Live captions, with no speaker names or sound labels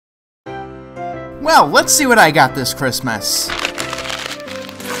Well, let's see what I got this Christmas.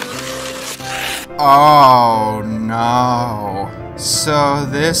 Oh no. So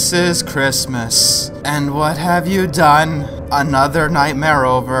this is Christmas. And what have you done? Another nightmare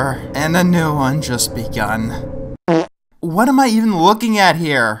over, and a new one just begun. What am I even looking at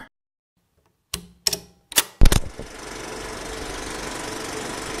here?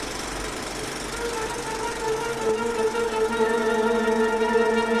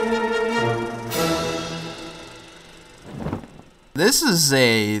 This is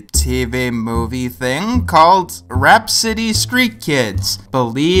a TV movie thing called Rapsittie Street Kids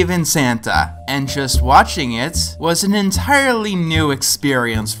Believe in Santa, and just watching it was an entirely new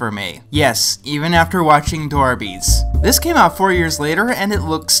experience for me. Yes, even after watching Dorby's. This came out 4 years later and it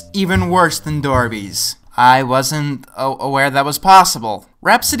looks even worse than Dorby's. I wasn't aware that was possible.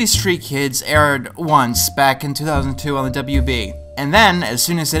 Rapsittie Street Kids aired once back in 2002 on the WB. And then, as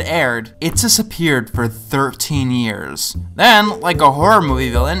soon as it aired, it disappeared for 13 years. Then, like a horror movie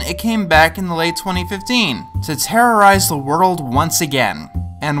villain, it came back in the late 2015 to terrorize the world once again.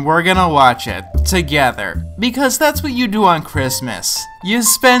 And we're gonna watch it together. Because that's what you do on Christmas. You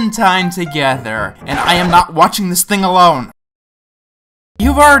spend time together, and I am not watching this thing alone.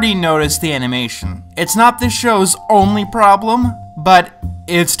 You've already noticed the animation. It's not this show's only problem, but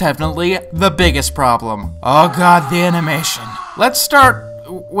it's definitely the biggest problem. Oh god, the animation. Let's start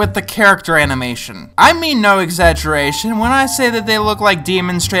with the character animation. I mean no exaggeration when I say that they look like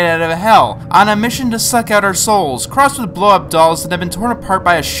demons straight out of hell, on a mission to suck out our souls, crossed with blow-up dolls that have been torn apart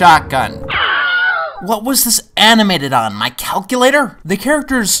by a shotgun. What was this animated on? My calculator? The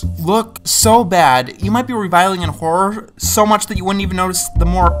characters look so bad, you might be reviling in horror so much that you wouldn't even notice the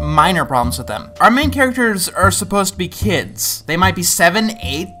more minor problems with them. Our main characters are supposed to be kids. They might be 7,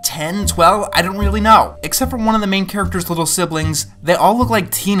 8, 10, 12, I don't really know. Except for one of the main character's little siblings, they all look like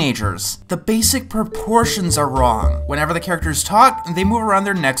teenagers. The basic proportions are wrong. Whenever the characters talk, they move around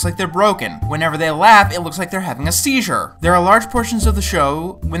their necks like they're broken. Whenever they laugh, it looks like they're having a seizure. There are large portions of the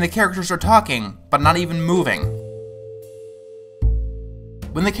show when the characters are talking, but not even moving.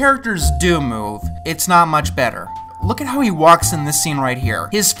 When the characters do move, it's not much better. Look at how he walks in this scene right here.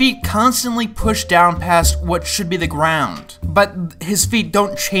 His feet constantly push down past what should be the ground, but his feet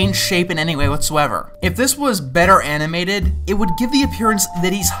don't change shape in any way whatsoever. If this was better animated, it would give the appearance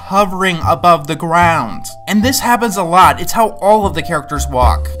that he's hovering above the ground. And this happens a lot. It's how all of the characters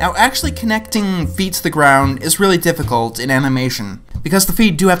walk. Now, actually connecting feet to the ground is really difficult in animation, because the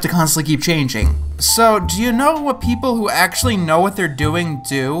feet do have to constantly keep changing. So, do you know what people who actually know what they're doing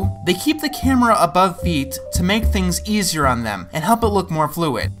do? They keep the camera above feet to make things easier on them and help it look more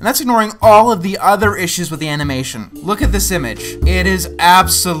fluid. And that's ignoring all of the other issues with the animation. Look at this image. It is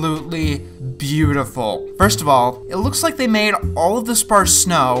absolutely beautiful. First of all, it looks like they made all of the sparse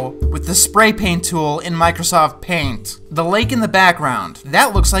snow with the spray paint tool in Microsoft Paint. The lake in the background,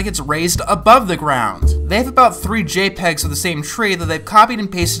 that looks like it's raised above the ground. They have about 3 JPEGs of the same tree that they've copied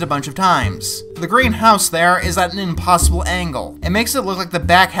and pasted a bunch of times. The green house there is at an impossible angle. It makes it look like the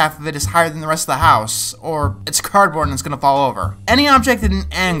back half of it is higher than the rest of the house, or it's cardboard and it's gonna fall over. Any object at an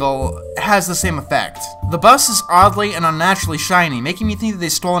angle has the same effect. The bus is oddly and unnaturally shiny, making me think that they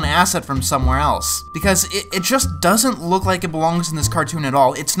stole an asset from somewhere else, because it just doesn't look like it belongs in this cartoon at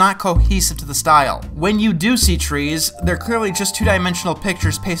all. It's not cohesive to the style. When you do see trees, they're clearly just 2-dimensional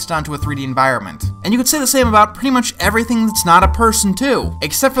pictures pasted onto a 3D environment. And you could say the same about pretty much everything that's not a person too,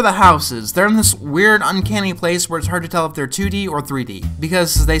 except for the houses. They're in this weird, uncanny place where it's hard to tell if they're 2D or 3D,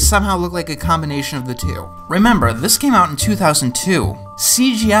 because they somehow look like a combination of the two. Remember, this came out in 2002.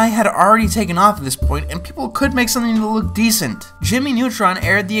 CGI had already taken off at this point, and people could make something that looked decent. Jimmy Neutron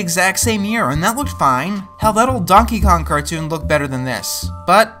aired the exact same year, and that looked fine. Hell, that old Donkey Kong cartoon looked better than this.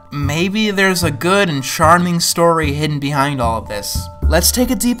 But maybe there's a good and charming story hidden behind all of this. Let's take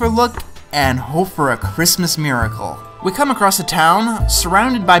a deeper look and hope for a Christmas miracle. We come across a town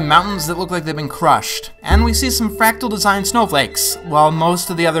surrounded by mountains that look like they've been crushed, and we see some fractal design snowflakes, while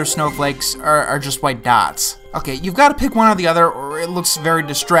most of the other snowflakes are just white dots. Okay, you've got to pick one or the other or it looks very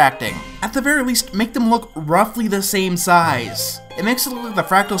distracting. At the very least, make them look roughly the same size. It makes it look like the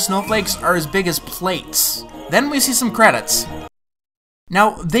fractal snowflakes are as big as plates. Then we see some credits.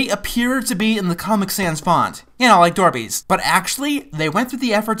 Now, they appear to be in the Comic Sans font, you know, like Dorby's, but actually, they went through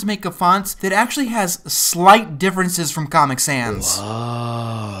the effort to make a font that actually has slight differences from Comic Sans.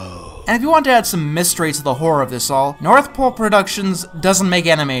 Whoa. And if you want to add some mystery to the horror of this all, North Pole Productions doesn't make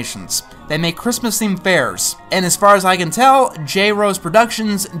animations. They make Christmas-themed fairs. And as far as I can tell, J. Rose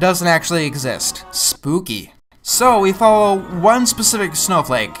Productions doesn't actually exist. Spooky. So we follow one specific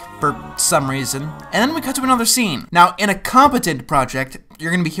snowflake, for some reason, and then we cut to another scene. Now, in a competent project, you're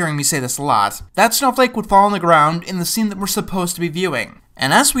gonna be hearing me say this a lot, that snowflake would fall on the ground in the scene that we're supposed to be viewing.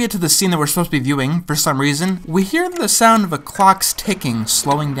 And as we get to the scene that we're supposed to be viewing, for some reason, we hear the sound of a clock's ticking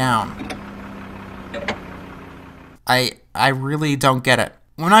slowing down. I really don't get it.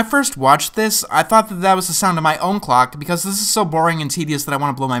 When I first watched this, I thought that that was the sound of my own clock because this is so boring and tedious that I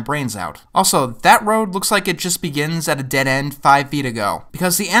want to blow my brains out. Also, that road looks like it just begins at a dead end 5 feet ago,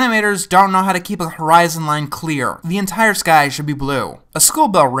 because the animators don't know how to keep a horizon line clear. The entire sky should be blue. A school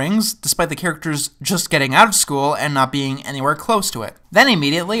bell rings, despite the characters just getting out of school and not being anywhere close to it. Then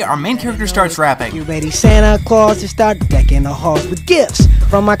immediately, our main character starts rapping. You ready, Santa Claus, to start decking the halls with gifts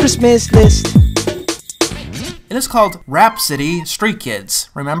from my Christmas list? It is called Rapsittie Street Kids,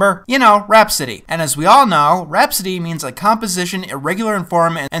 remember? You know, Rapsittie. And as we all know, Rapsittie means a composition irregular in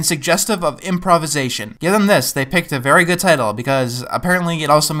form and suggestive of improvisation. Give them this, they picked a very good title, because apparently it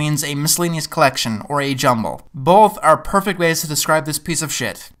also means a miscellaneous collection, or a jumble. Both are perfect ways to describe this piece of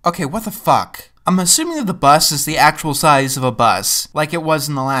shit. Okay, what the fuck? I'm assuming that the bus is the actual size of a bus, like it was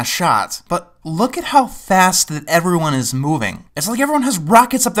in the last shot, but look at how fast that everyone is moving. It's like everyone has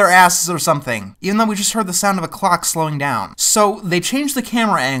rockets up their asses or something, even though we just heard the sound of a clock slowing down. So they changed the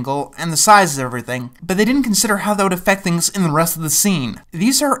camera angle and the size of everything, but they didn't consider how that would affect things in the rest of the scene.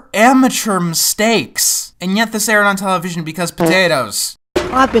 These are amateur mistakes, and yet this aired on television because potatoes.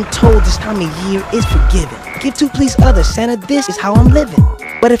 I've been told this time of year is forgiven. Give to please others, Santa, this is how I'm living.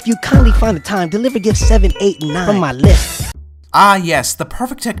 But if you kindly find the time, deliver gifts 7, 8, and 9 from my list. Ah yes, the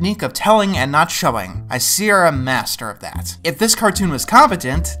perfect technique of telling and not showing. I see you're a master of that. If this cartoon was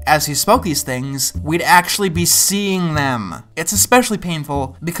competent, as he spoke these things, we'd actually be seeing them. It's especially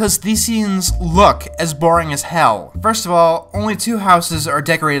painful because these scenes look as boring as hell. First of all, only 2 houses are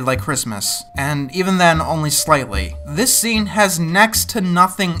decorated like Christmas, and even then only slightly. This scene has next to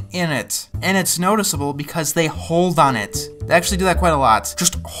nothing in it, and it's noticeable because they hold on it. They actually do that quite a lot,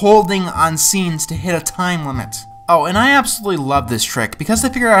 just holding on scenes to hit a time limit. Oh, and I absolutely love this trick, because they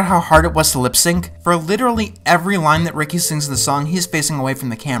figured out how hard it was to lip sync. For literally every line that Ricky sings in the song, he's facing away from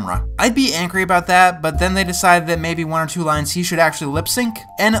the camera. I'd be angry about that, but then they decided that maybe 1 or 2 lines he should actually lip sync,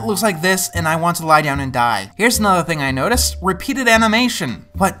 and it looks like this, and I want to lie down and die. Here's another thing I noticed, repeated animation.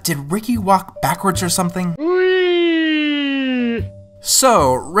 What, did Ricky walk backwards or something?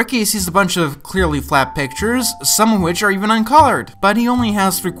 So, Ricky sees a bunch of clearly flat pictures, some of which are even uncolored, but he only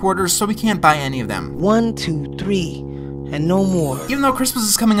has 3/4, so we can't buy any of them. 1, 2, 3, and no more. Even though Christmas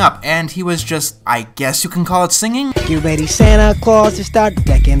is coming up, and he was just, I guess you can call it singing? Get ready, Santa Claus, to start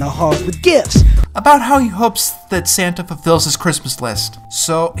decking the halls with gifts. About how he hopes that Santa fulfills his Christmas list.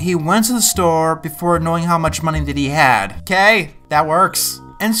 So, he went to the store before knowing how much money that he had. Okay, that works.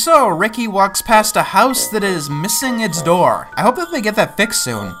 And so, Ricky walks past a house that is missing its door. I hope that they get that fixed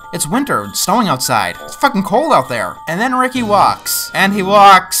soon. It's winter, it's snowing outside. It's fucking cold out there. And then Ricky walks, and he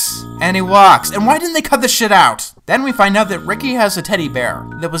walks, and he walks. And why didn't they cut this shit out? Then we find out that Ricky has a teddy bear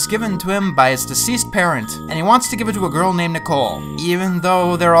that was given to him by his deceased parent, and he wants to give it to a girl named Nicole, even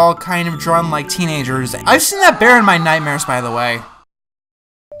though they're all kind of drawn like teenagers. I've seen that bear in my nightmares, by the way.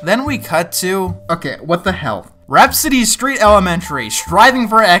 Then we cut to... okay, what the hell? Rapsittie Street Elementary, striving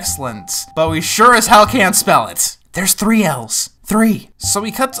for excellence, but we sure as hell can't spell it. There's 3 L's. 3. So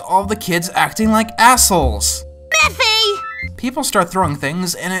we cut to all the kids acting like assholes. Biffy! People start throwing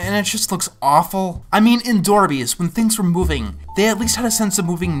things, and it just looks awful. I mean, in Dorby's, when things were moving, they at least had a sense of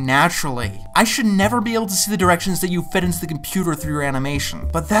moving naturally. I should never be able to see the directions that you fed into the computer through your animation,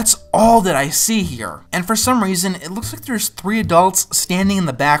 but that's all that I see here. And for some reason, it looks like there's 3 adults standing in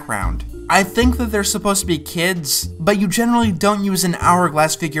the background. I think that they're supposed to be kids, but you generally don't use an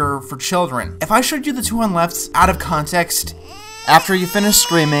hourglass figure for children. If I showed you the 2 on left out of context, after you finish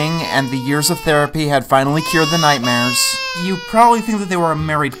screaming and the years of therapy had finally cured the nightmares, you probably think that they were a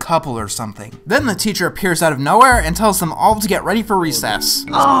married couple or something. Then the teacher appears out of nowhere and tells them all to get ready for recess.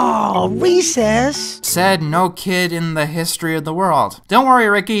 Oh, recess? Said no kid in the history of the world. Don't worry,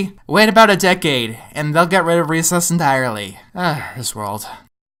 Ricky. Wait about a decade, and they'll get rid of recess entirely. This world.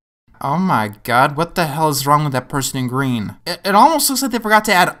 Oh my god, what the hell is wrong with that person in green? It almost looks like they forgot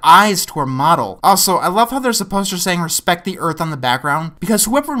to add eyes to her model. Also, I love how there's a poster saying respect the earth on the background, because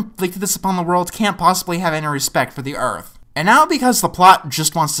whoever inflicted this upon the world can't possibly have any respect for the earth. And now because the plot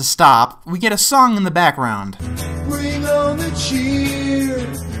just wants to stop, we get a song in the background. Bring on the cheer.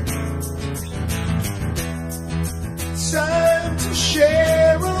 It's time to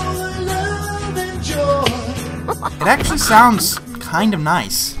share all the love and joy. It actually sounds kind of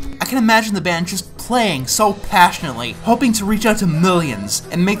nice. I can imagine the band just playing so passionately, hoping to reach out to millions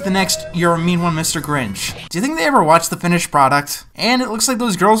and make the next You're a Mean One, Mr. Grinch. Do you think they ever watched the finished product? And it looks like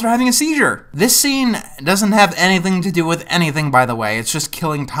those girls are having a seizure. This scene doesn't have anything to do with anything, by the way, it's just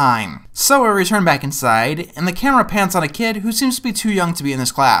killing time. So we return back inside, and the camera pans on a kid who seems to be too young to be in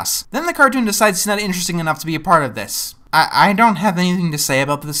this class. Then the cartoon decides he's not interesting enough to be a part of this. I don't have anything to say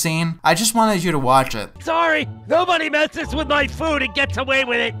about the scene, I just wanted you to watch it. Sorry, nobody messes with my food and gets away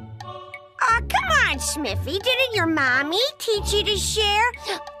with it. Aw, come on, Smiffy. Didn't your mommy teach you to share?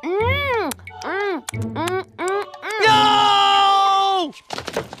 No! No! Ow!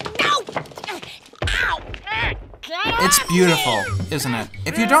 It's beautiful, isn't it?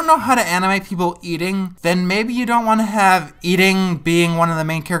 If you don't know how to animate people eating, then maybe you don't want to have eating being one of the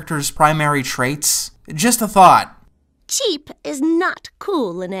main character's primary traits. Just a thought. Cheap is not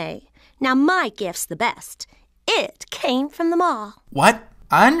cool, Lene. Now my gift's the best. It came from the mall. What?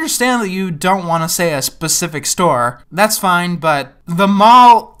 I understand that you don't want to say a specific store. That's fine, but the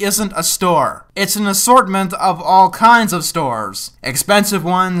mall isn't a store. It's an assortment of all kinds of stores. Expensive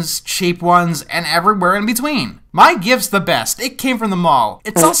ones, cheap ones, and everywhere in between. My gift's the best. It came from the mall.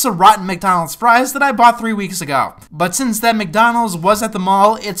 It's also rotten McDonald's fries that I bought 3 weeks ago. But since that McDonald's was at the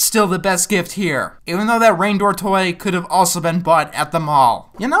mall, it's still the best gift here. Even though that rain door toy could have also been bought at the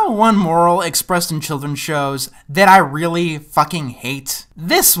mall. You know one moral expressed in children's shows that I really fucking hate?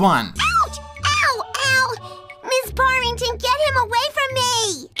 This one. Ouch! Ow! Ow! Miss Parrington, get him away from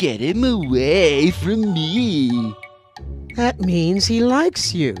me! Get him away from me. That means he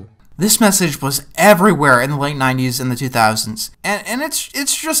likes you. This message was everywhere in the late 90s and the 2000s. And it's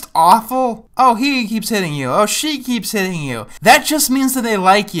just awful. Oh, he keeps hitting you. Oh, she keeps hitting you. That just means that they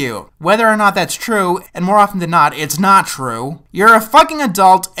like you. Whether or not that's true, and more often than not, it's not true. You're a fucking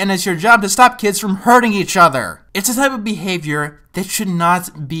adult, and it's your job to stop kids from hurting each other. It's a type of behavior that should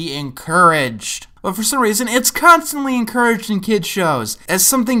not be encouraged. But for some reason, it's constantly encouraged in kids' shows as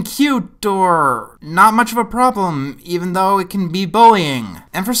something cute or not much of a problem, even though it can be bullying.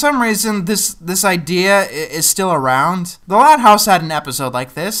 And for some reason, this idea is still around. The Loud House had an episode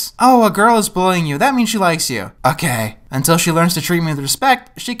like this. Oh, a girl is bullying you. That means she likes you. Okay. Until she learns to treat me with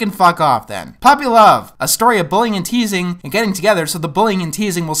respect, she can fuck off then. Puppy Love, a story of bullying and teasing and getting together so the bullying and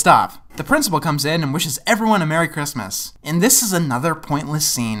teasing will stop. The principal comes in and wishes everyone a Merry Christmas. And this is another pointless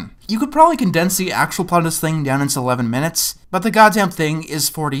scene. You could probably condense the actual plot of this thing down into 11 minutes, but the goddamn thing is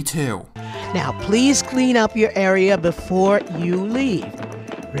 42. Now please clean up your area before you leave.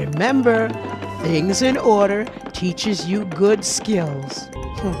 Remember, things in order teaches you good skills.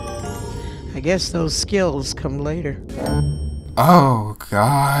 I guess those skills come later. Oh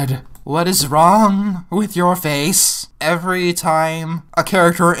God. What is wrong with your face? Every time a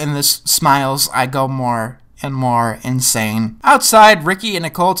character in this smiles, I go more and more insane. Outside, Ricky and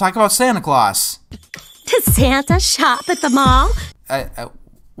Nicole talk about Santa Claus. Does Santa shop at the mall?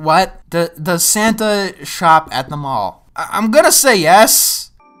 What? Does Santa shop at the mall? I'm gonna say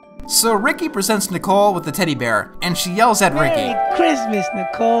yes. So Ricky presents Nicole with the teddy bear, and she yells at Ricky. Merry Christmas,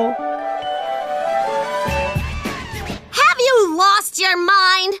 Nicole. Have you lost your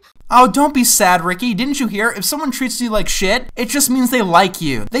mind? Oh, don't be sad, Ricky. Didn't you hear? If someone treats you like shit, it just means they like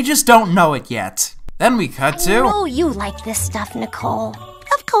you. They just don't know it yet. Then we cut to... I know you like this stuff, Nicole.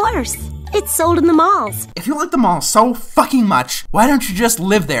 Of course. It's sold in the malls. If you like the mall so fucking much, why don't you just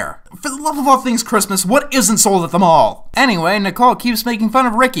live there? For the love of all things Christmas, what isn't sold at the mall? Anyway, Nicole keeps making fun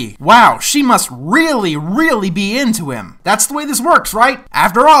of Ricky. Wow, she must really, really be into him. That's the way this works, right?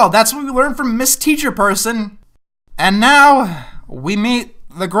 After all, that's what we learned from Miss Teacher Person. And now, we meet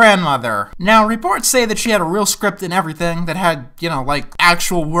the grandmother. Now, reports say that she had a real script and everything that had, you know, like,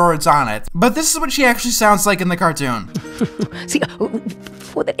 actual words on it. But this is what she actually sounds like in the cartoon. And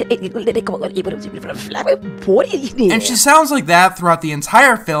she sounds like that throughout the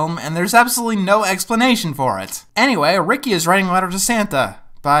entire film, and there's absolutely no explanation for it. Anyway, Ricky is writing a letter to Santa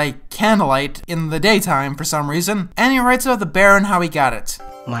by candlelight in the daytime for some reason, and he writes about the bear and how he got it.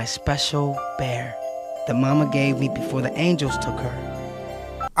 My special bear that Mama gave me before the angels took her.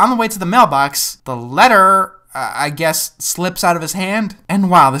 On the way to the mailbox, the letter, I guess, slips out of his hand.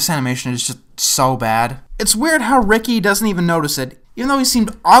 And wow, this animation is just so bad. It's weird how Ricky doesn't even notice it, even though he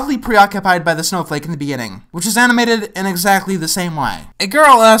seemed oddly preoccupied by the snowflake in the beginning, which is animated in exactly the same way. A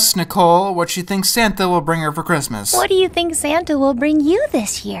girl asks Nicole what she thinks Santa will bring her for Christmas. What do you think Santa will bring you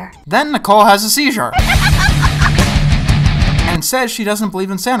this year? Then Nicole has a seizure. And says she doesn't believe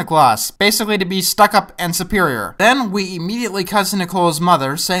in Santa Claus, basically to be stuck up and superior. Then we immediately cut to Nicole's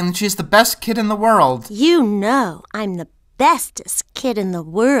mother saying that she's the best kid in the world. You know I'm the bestest kid in the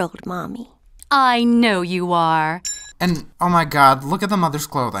world, Mommy. I know you are. And oh my god, look at the mother's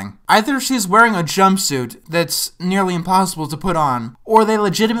clothing. Either she's wearing a jumpsuit that's nearly impossible to put on, or they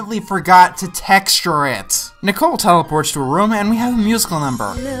legitimately forgot to texture it. Nicole teleports to a room and we have a musical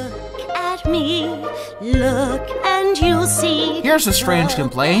number. Look at me, look and you'll see. Here's a strange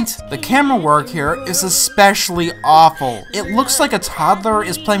complaint. The camera work here is especially awful. It looks like a toddler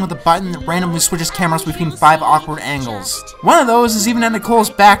is playing with a button that randomly switches cameras between 5 awkward angles. One of those is even at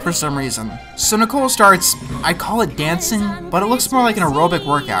Nicole's back for some reason. So Nicole starts, I call it dancing, but it looks more like an aerobic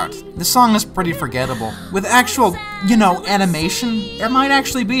workout. The song is pretty forgettable. With actual, animation, it might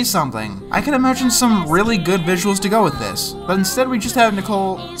actually be something. I could imagine some really good visuals to go with this, but instead we just have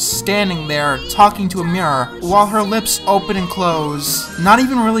Nicole standing there talking to a mirror while her lips open and close, not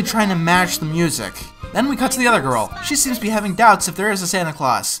even really trying to match the music. Then we cut to the other girl. She seems to be having doubts if there is a Santa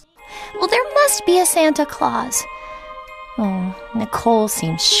Claus. Well, there must be a Santa Claus. Oh, Nicole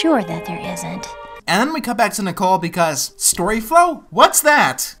seems sure that there isn't. And then we cut back to Nicole because, story flow? What's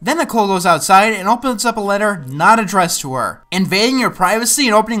that? Then Nicole goes outside and opens up a letter not addressed to her. Invading your privacy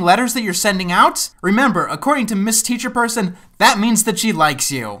and opening letters that you're sending out? Remember, according to Miss Teacher Person, that means that she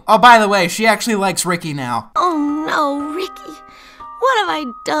likes you. Oh, by the way, she actually likes Ricky now. Oh no, Ricky. What have I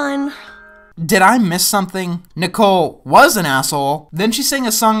done? Did I miss something? Nicole was an asshole, then she sang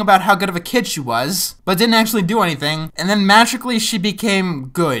a song about how good of a kid she was, but didn't actually do anything, and then magically she became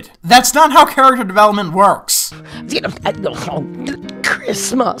good. That's not how character development works.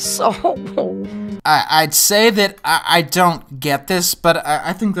 Christmas. I'd say that I don't get this, but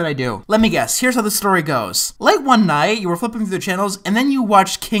I think that I do. Let me guess, here's how the story goes. Late one night, you were flipping through the channels, and then you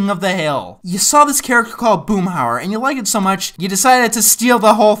watched King of the Hill. You saw this character called Boomhauer, and you liked it so much, you decided to steal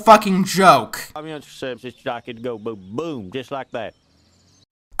the whole fucking joke. I mean, I could go boom, boom, just like that.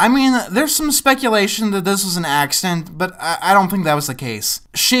 I mean, there's some speculation that this was an accident, but I don't think that was the case.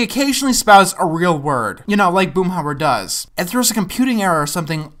 She occasionally spouts a real word, like Boomhauer does. If there was a computing error or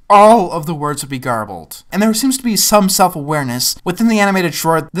something, all of the words would be garbled. And there seems to be some self-awareness within the animated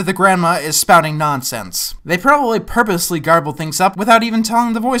short that the grandma is spouting nonsense. They probably purposely garbled things up without even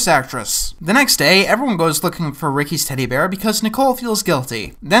telling the voice actress. The next day, everyone goes looking for Ricky's teddy bear because Nicole feels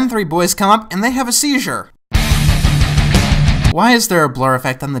guilty. Then 3 boys come up and they have a seizure. Why is there a blur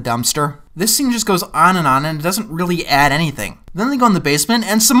effect on the dumpster? This scene just goes on and it doesn't really add anything. Then they go in the basement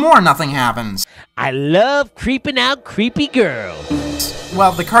and some more nothing happens. I love creeping out creepy girls.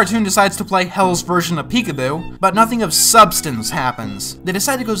 Well, the cartoon decides to play Hell's version of Peekaboo, but nothing of substance happens. They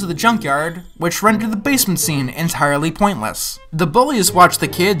decide to go to the junkyard, which rendered the basement scene entirely pointless. The bullies watch the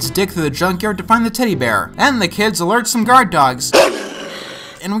kids dig through the junkyard to find the teddy bear, and the kids alert some guard dogs.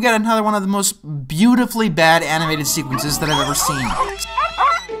 And we got another one of the most beautifully bad animated sequences that I've ever seen.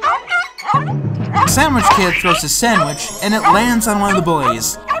 Sandwich Kid throws a sandwich, and it lands on one of the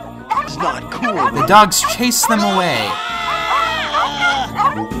bullies. It's not cool. The dogs chase them away.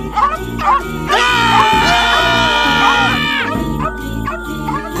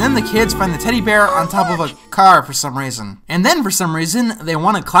 And then the kids find the teddy bear on top of a car for some reason. And then for some reason, they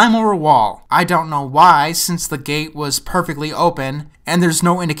want to climb over a wall. I don't know why, since the gate was perfectly open, and there's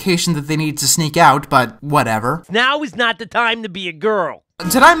no indication that they need to sneak out, but whatever. Now is not the time to be a girl.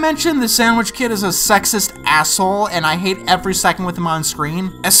 Did I mention the Sandwich Kid is a sexist asshole and I hate every second with him on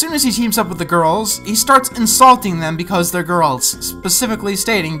screen? As soon as he teams up with the girls, he starts insulting them because they're girls, specifically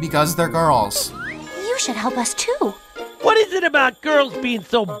stating because they're girls. You should help us too. What is it about girls being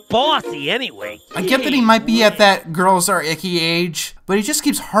so bossy anyway? I get that he might be at that girls are icky age, but he just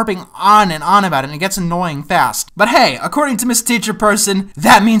keeps harping on and on about it and it gets annoying fast. But hey, according to Miss Teacher Person,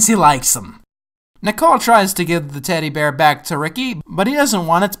 that means he likes them. Nicole tries to give the teddy bear back to Ricky, but he doesn't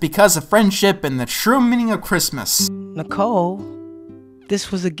want it because of friendship and the true meaning of Christmas. Nicole,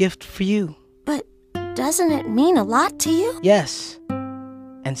 this was a gift for you. But doesn't it mean a lot to you? Yes,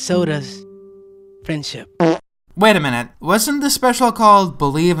 and so does friendship. Wait a minute, wasn't this special called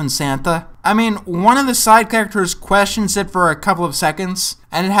Believe in Santa? I mean, one of the side characters questions it for a couple of seconds,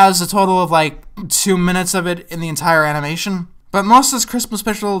 and it has a total of like 2 minutes of it in the entire animation. But most of this Christmas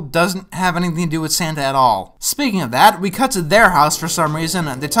special doesn't have anything to do with Santa at all. Speaking of that, we cut to their house for some reason,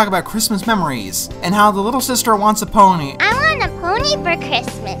 and they talk about Christmas memories, and how the little sister wants a pony. I want a pony for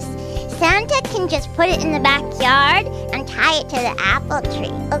Christmas. Santa can just put it in the backyard and tie it to the apple tree,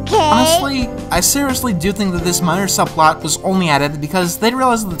 okay? Honestly, I seriously do think that this minor subplot was only added because they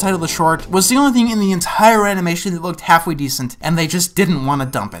realized that the title of the short was the only thing in the entire animation that looked halfway decent, and they just didn't want to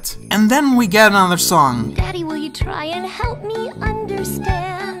dump it. And then we get another song. Daddy, will you try and help me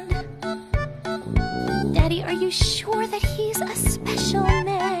understand? Daddy, are you sure that he's a special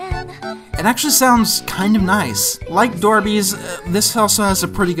man? It actually sounds kind of nice. Like Dorby's, this also has a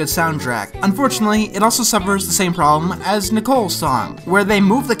pretty good soundtrack. Unfortunately, it also suffers the same problem as Nicole's song, where they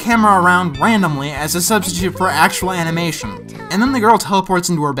move the camera around randomly as a substitute for actual animation. And then the girl teleports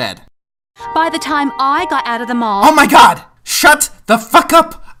into her bed. By the time I got out of the mall... Oh my god! Shut the fuck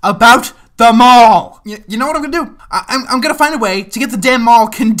up about the mall! You know what I'm gonna do? I'm gonna find a way to get the damn mall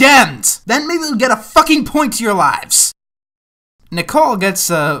condemned! Then maybe we'll get a fucking point to your lives! Nicole gets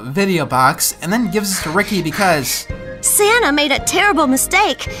a video box and then gives it to Ricky because... Santa made a terrible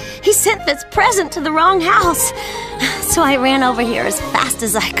mistake. He sent this present to the wrong house. So I ran over here as fast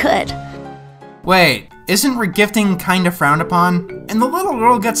as I could. Wait, isn't regifting kinda frowned upon? And the little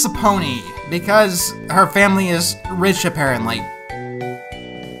girl gets a pony because her family is rich apparently.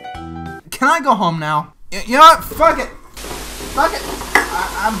 Can I go home now? You know what? Fuck it. Fuck it.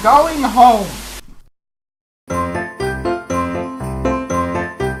 I'm going home.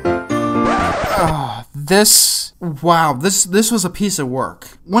 Wow, this was a piece of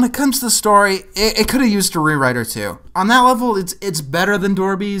work. When it comes to the story, it could have used a rewrite or two. On that level, it's better than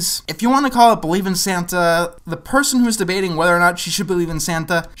Dorby's. If you want to call it Believe in Santa, the person who's debating whether or not she should believe in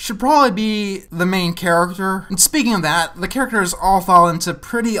Santa should probably be the main character. And speaking of that, the characters all fall into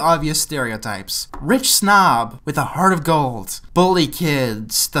pretty obvious stereotypes. Rich snob with a heart of gold, bully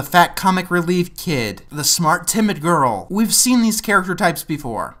kids, the fat comic relief kid, the smart timid girl. We've seen these character types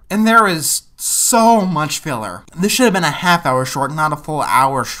before. And there is so much filler. This should have been a half-hour short, not a full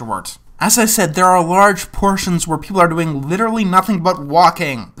hour short. As I said, there are large portions where people are doing literally nothing but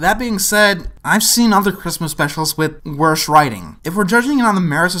walking. That being said, I've seen other Christmas specials with worse writing. If we're judging it on the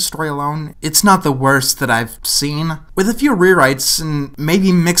merits of story alone, it's not the worst that I've seen. With a few rewrites and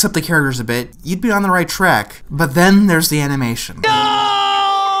maybe mix up the characters a bit, you'd be on the right track. But then there's the animation.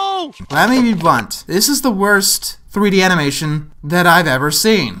 No! Let me be blunt. This is the worst 3D animation that I've ever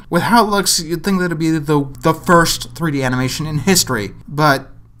seen. With how it looks, you'd think that it'd be the first 3D animation in history. But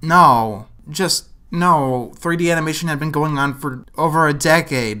no, just no. 3D animation had been going on for over a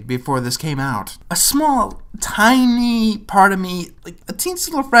decade before this came out. A small, tiny part of me, like a teensy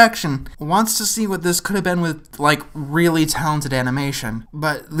little fraction, wants to see what this could have been with, like, really talented animation.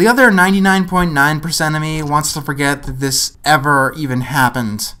 But the other 99.9% of me wants to forget that this ever even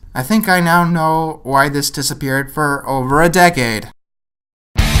happened. I think I now know why this disappeared for over a decade.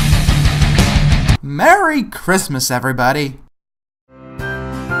 Merry Christmas, everybody!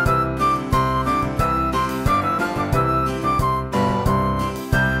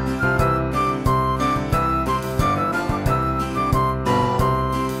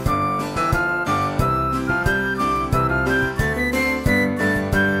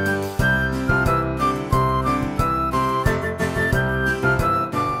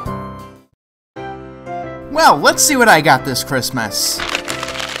 Well, let's see what I got this Christmas.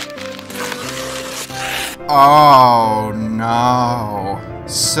 Oh no.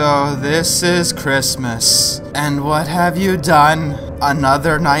 So this is Christmas. And what have you done?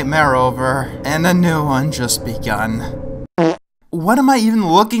 Another nightmare over, and a new one just begun. What am I even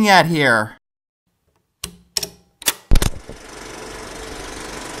looking at here?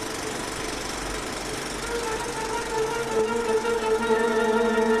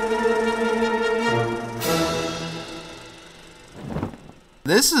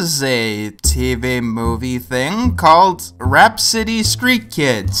 This is a TV movie thing called Rapsittie Street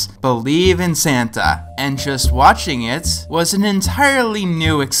Kids Believe in Santa, and just watching it was an entirely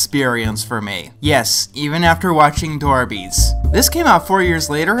new experience for me. Yes, even after watching Dorby's. This came out 4 years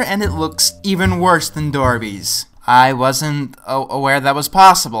later and it looks even worse than Dorby's. I wasn't aware that was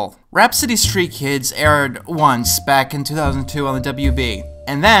possible. Rapsittie Street Kids aired once back in 2002 on the WB.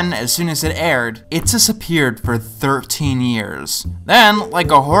 And then, as soon as it aired, it disappeared for 13 years. Then,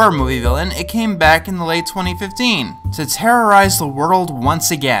 like a horror movie villain, it came back in the late 2015 to terrorize the world once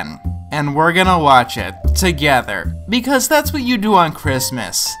again. And we're gonna watch it together. Because that's what you do on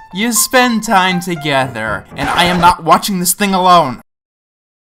Christmas. You spend time together, and I am not watching this thing alone.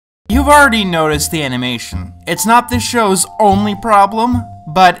 You've already noticed the animation. It's not this show's only problem,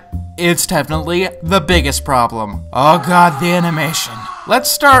 but it's definitely the biggest problem. Oh god, the animation.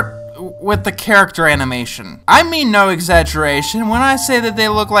 Let's start with the character animation. I mean no exaggeration when I say that they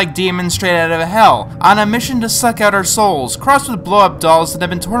look like demons straight out of hell, on a mission to suck out our souls, crossed with blow-up dolls that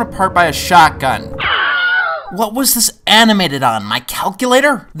have been torn apart by a shotgun. What was this animated on? My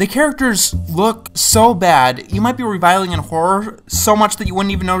calculator? The characters look so bad, you might be reviling in horror so much that you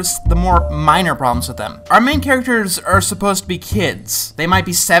wouldn't even notice the more minor problems with them. Our main characters are supposed to be kids. They might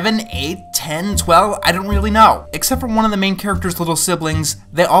be 7, 8, 10, 12, I don't really know. Except for one of the main character's little siblings,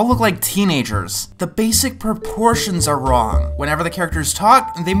 they all look like teenagers. The basic proportions are wrong. Whenever the characters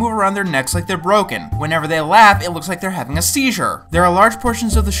talk, they move around their necks like they're broken. Whenever they laugh, it looks like they're having a seizure. There are large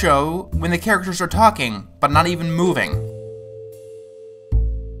portions of the show when the characters are talking, but not even moving.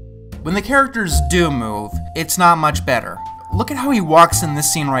 When the characters do move, it's not much better. Look at how he walks in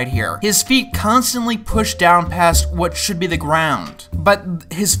this scene right here. His feet constantly push down past what should be the ground, but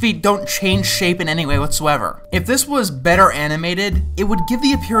his feet don't change shape in any way whatsoever. If this was better animated, it would give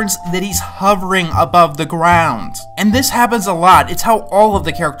the appearance that he's hovering above the ground. And this happens a lot. It's how all of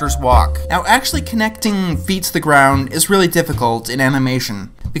the characters walk. Now, actually connecting feet to the ground is really difficult in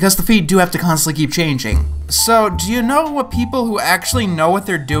animation, because the feet do have to constantly keep changing. So, do you know what people who actually know what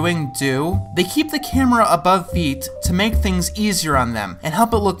they're doing do? They keep the camera above feet to make things easier on them and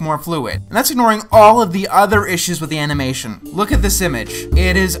help it look more fluid. And that's ignoring all of the other issues with the animation. Look at this image.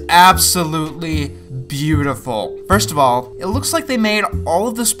 It is absolutely beautiful. First of all, it looks like they made all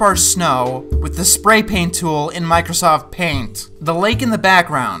of the sparse snow with the spray paint tool in Microsoft Paint. The lake in the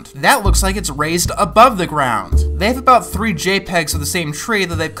background, that looks like it's raised above the ground. They have about 3 JPEGs of the same tree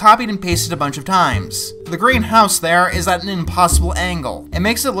that they've copied and pasted a bunch of times. The green house there is at an impossible angle. It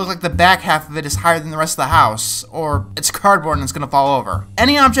makes it look like the back half of it is higher than the rest of the house, or it's cardboard and it's gonna fall over.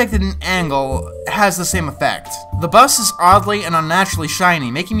 Any object at an angle has the same effect. The bus is oddly and unnaturally shiny,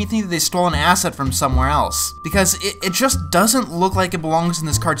 making me think that they stole an asset from somewhere else, because it just doesn't look like it belongs in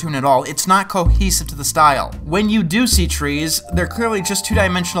this cartoon at all. It's not cohesive to the style. When you do see trees, they're clearly just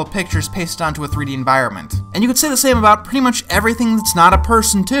 2-dimensional pictures pasted onto a 3D environment. And you could say the same about pretty much everything that's not a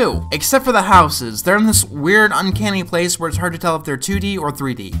person too, except for the houses. They're in this weird, uncanny place where it's hard to tell if they're 2D or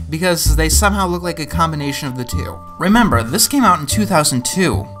 3D, because they somehow look like a combination of the two. Remember, this came out in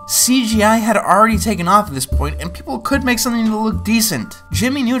 2002. CGI had already taken off at this point, and people could make something that looked decent.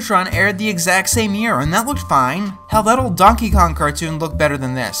 Jimmy Neutron aired the exact same year, and that looked fine. Hell, that old Donkey Kong cartoon looked better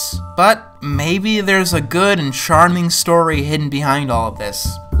than this. But maybe there's a good and charming story hidden behind all of this.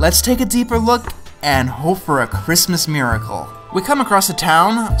 Let's take a deeper look and hope for a Christmas miracle. We come across a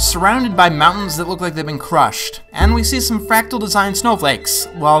town surrounded by mountains that look like they've been crushed, and we see some fractal design snowflakes,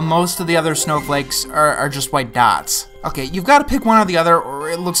 while most of the other snowflakes are just white dots. Okay, you've got to pick one or the other or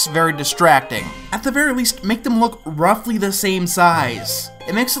it looks very distracting. At the very least, make them look roughly the same size.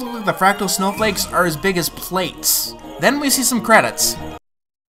 It makes it look like the fractal snowflakes are as big as plates. Then we see some credits.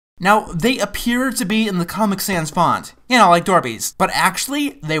 Now, they appear to be in the Comic Sans font, you know, like Dorby's, but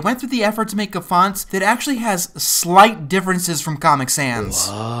actually, they went through the effort to make a font that actually has slight differences from Comic Sans.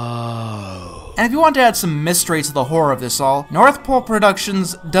 Whoa. And if you want to add some mystery to the horror of this all, North Pole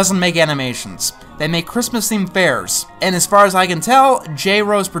Productions doesn't make animations. They make Christmas-themed fairs. And as far as I can tell, J.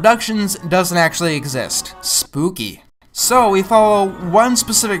 Rose Productions doesn't actually exist. Spooky. So we follow one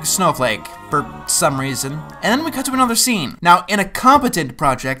specific snowflake, for some reason, and then we cut to another scene. Now, in a competent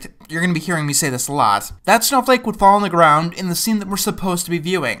project, you're gonna be hearing me say this a lot, that snowflake would fall on the ground in the scene that we're supposed to be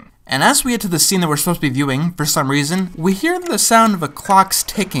viewing. And as we get to the scene that we're supposed to be viewing, for some reason, we hear the sound of a clock's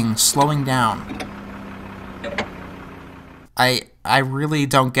ticking slowing down. I really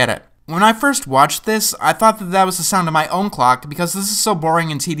don't get it. When I first watched this, I thought that that was the sound of my own clock because this is so boring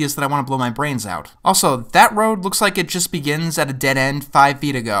and tedious that I want to blow my brains out. Also, that road looks like it just begins at a dead end 5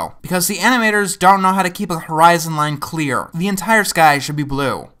 feet ago, because the animators don't know how to keep a horizon line clear. The entire sky should be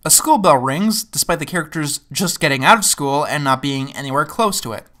blue. A school bell rings, despite the characters just getting out of school and not being anywhere close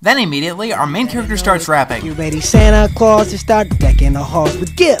to it. Then immediately, our main character starts rapping. You ready, Santa Claus, to start decking the halls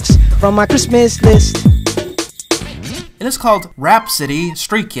with gifts from my Christmas list? It is called Rapsittie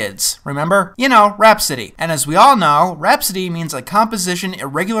Street Kids, remember? You know, Rapsittie. And as we all know, Rapsittie means a composition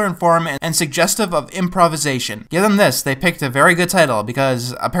irregular in form and suggestive of improvisation. Give them this, they picked a very good title,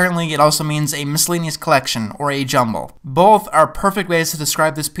 because apparently it also means a miscellaneous collection, or a jumble. Both are perfect ways to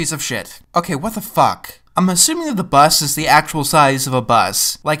describe this piece of shit. Okay, what the fuck? I'm assuming that the bus is the actual size of a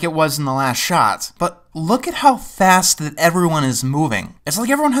bus, like it was in the last shot, but look at how fast that everyone is moving. It's like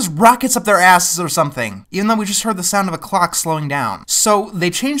everyone has rockets up their asses or something, even though we just heard the sound of a clock slowing down. So they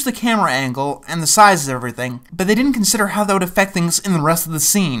changed the camera angle and the size of everything, but they didn't consider how that would affect things in the rest of the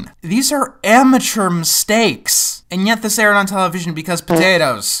scene. These are amateur mistakes, and yet this aired on television because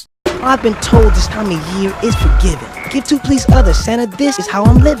potatoes. I've been told this time of year is forgiven. Give to please others, Santa, this is how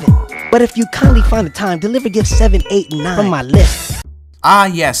I'm living. But if you kindly find the time, deliver gifts 7, 8, and 9 from my list. Ah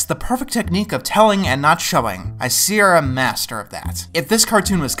yes, the perfect technique of telling and not showing. I see you're a master of that. If this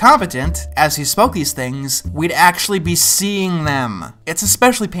cartoon was competent, as he spoke these things, we'd actually be seeing them. It's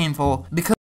especially painful because